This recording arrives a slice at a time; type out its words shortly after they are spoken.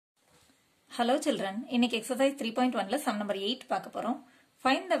Hello children, இன்னைக்கு exercise 3.1ல sum number 8 பார்க்க போறோம்.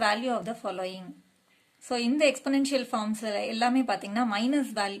 Find the value of the following. So இந்த exponential forms எல்லாமே பாத்தீங்கன்னா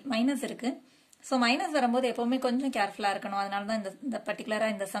minus இருக்கு. So minus வரும்போது எப்பவுமே கொஞ்சம் கேர்ஃபுல்லா இருக்கணும். அதனால தான் இந்த பர்టిక్యులரா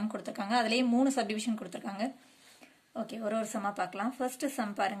இந்த sum கொடுத்திருக்காங்க. அதுலயே 3 subdivision கொடுத்திருக்காங்க. ஓகே, ஒரு சம்மா பார்க்கலாம். First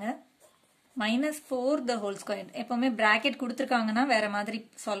sum பாருங்க. -4 the whole square. எப்பவுமே bracket கொடுத்திருக்காங்கன்னா வேற மாதிரி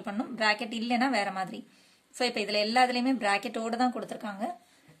சால்வ் பண்ணனும். bracket இல்லனா வேற மாதிரி. So இப்போ இதுல எல்லாத்துலயுமே bracket ஓட தான் கொடுத்திருக்காங்க.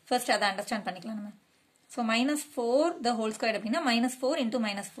 First அதை understand பண்ணிக்கலாம் நம்ம. So -4 the whole square அப்படின்னா -4 into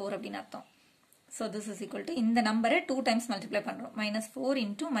 -4 அப்படின்னு அர்த்தம். So this is equal to இந்த நம்பரை 2 times multiply பண்றோம். -4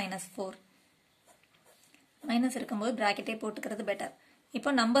 into -4. மைனஸ் இருக்கும்போது பிராக்கெட்டே போட்டுக்கிறது பெட்டர்.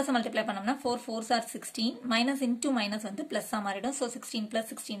 இப்போ நம்பர்ஸ் மல்டிப்ளை பண்ணோம்னா 4 4s are 16. Minus into minus வந்து பிளஸ்ஸா மாறிடும். ஸோ 16 +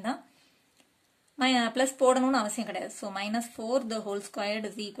 16 தான். பிளஸ் போடணும்னு அவசியம் கிடையாது. So -4 the whole squared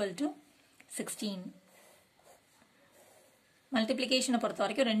is equal to 16. மல்டிப்ளிகேஷனை பொறுத்த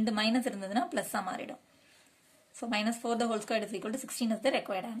வரைக்கும் 2 மைனஸ் இருந்ததுன்னா பிளஸ்ஸா மாறிடும். So -4 the whole squared is equal to 16 is the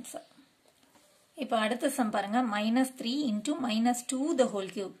required answer. இப்போ அடுத்த சம் பாருங்க. -3 into -2 the whole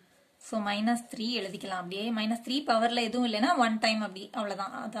cube. So -3 எழுதிக்கலாம். அப்படியே -3 பவர்ல எதுவும் இல்லைன்னா 1 டைம் அப்படி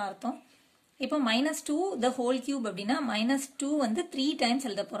அவ்வளவுதான், அதான் அர்த்தம். இப்போ -2 the whole cube அப்படின்னா -2 வந்து 3 டைம்ஸ்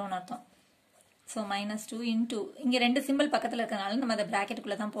எழுத போறோம்னு அர்த்தம். ஸோ -2 into இங்க 2 சிம்பிள் பக்கத்துல இருக்கனால நம்ம அதை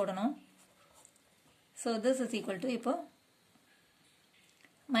பிராக்கெட்டுக்குள்ள தான் போடணும். So this is equal to இப்போ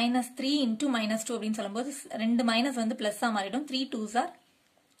 -3 into -2 அப்படின்னு சொல்லும்போது 2 மைனஸ் வந்து பிளஸ்ஸா மாறிடும். 3 2s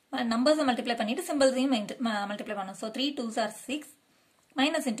are நம்பர்ஸை மல்டிப்ளை பண்ணிட்டு சிம்பிள்ஸையும் மல்டிப்ளை பண்ணணும். So 3 2s are 6.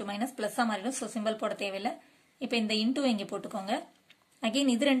 Minus into minus பிளஸ்ஸா மாறிடும். ஸோ சிம்பிள் போட தேவையில்லை. இப்போ இந்த இன்டூ இங்கே போட்டுக்கோங்க.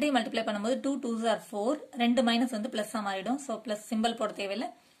 அகைன் இது ரெண்டையும் மல்டிப்ளை பண்ணும்போது 2 2s are 4. 2 மைனஸ் வந்து பிளஸ்ஸா மாறிடும். ஸோ பிளஸ் சிம்பிள் போட தேவையில்லை.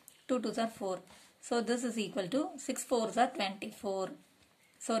 2 2s are 4. So this is equal to 6 4s are 24.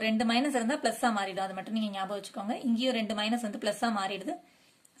 So 2 minus இருந்தால் பிளஸ்ஸா மாறிடும். அது மட்டும் நீங்கள் ஞாபகம் வச்சுக்கோங்க. இங்கேயும் 2 மைனஸ் வந்து பிளஸ்ஸா மாறிடுது.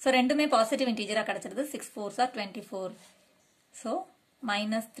 ஸோ ரெண்டுமே பாசிட்டிவ் இன்டீஜரா கிடைச்சிருது. 6 4s are 24. So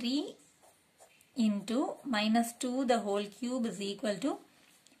 -3 into -2 the whole cube is equal to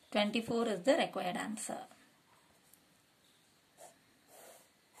 24 is the required answer.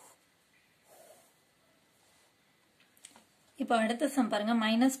 இப்போ அடுத்த சம் பாருங்க.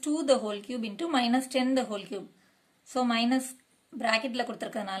 -2 the whole cube into -10 the whole cube. So minus பிராக்கெட்ல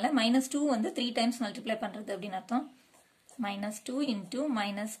கொடுத்துருக்கிறதுனால -2 வந்து 3 டைம்ஸ் மல்டிப்ளை பண்றது அப்படின்னு அர்த்தம். -2 into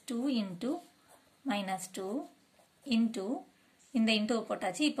 -2 into -2 into இந்த இன்டூ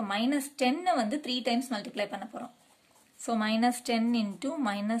போட்டாச்சு. இப்போ -10 வந்து 3 டைம்ஸ் மல்டிப்ளை பண்ண போறோம். So -10 into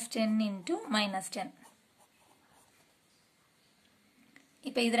 -10 into -10.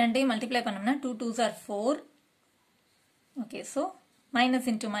 இப்போ இது ரெண்டையும் மல்டிப்ளை பண்ணோம்னா 2 2s are 4. Okay, so minus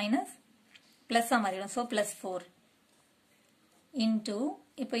into minus பிளஸ்ஸா மாறிடும். ஸோ +4 இன்டூ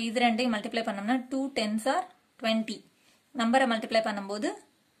இப்போ இது ரெண்டையும் மல்டிப்ளை பண்ணோம்னா 2 10s are 20. நம்பரை மல்டிப்ளை பண்ணும்போது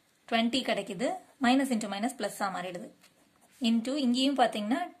 20 கிடைக்குது. மைனஸ் இன்டூ மைனஸ் பிளஸ்ஸா மாறிடுது. இன்டூ இங்கேயும்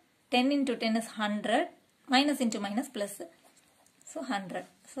பார்த்தீங்கன்னா 10 into 10 is 100. Minus into minus plus. So 100.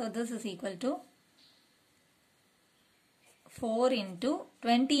 So this is equal to 4 into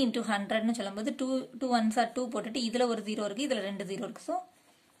 20 into 100ன்னு சொல்லும்போது 2 1s are 2 போட்டுட்டு இதுல ஒரு 0 இருக்கு, இதுல 2 0 இருக்கு. ஸோ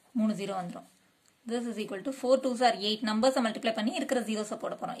 3 0 வந்துடும். This is equal to 4 2s are 8. நம்பர்ஸை மல்டிப்ளை பண்ணி இருக்கிற ஜீரோஸை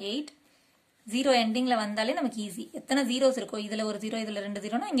போட போறோம். 8 0 எண்டிங்ல வந்தாலே நமக்கு ஈஸி. எத்தனை ஜீரோஸ் இருக்கோ, இதுல ஒரு 0 இதுல 2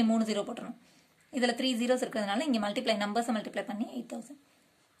 0னா இங்க 3 0 போட்டுறணும். இதுல 3 zeros இருக்கிறதுனால இங்க மல்டிப்ளை நம்பர்ஸை மல்டிப்ளை பண்ணி 8000.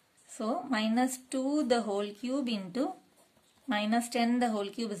 So -2 the whole cube into -10 the whole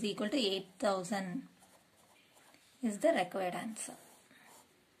cube is equal to 8000 is the required answer.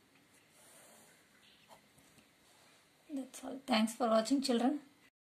 That's all. Thanks for watching, children.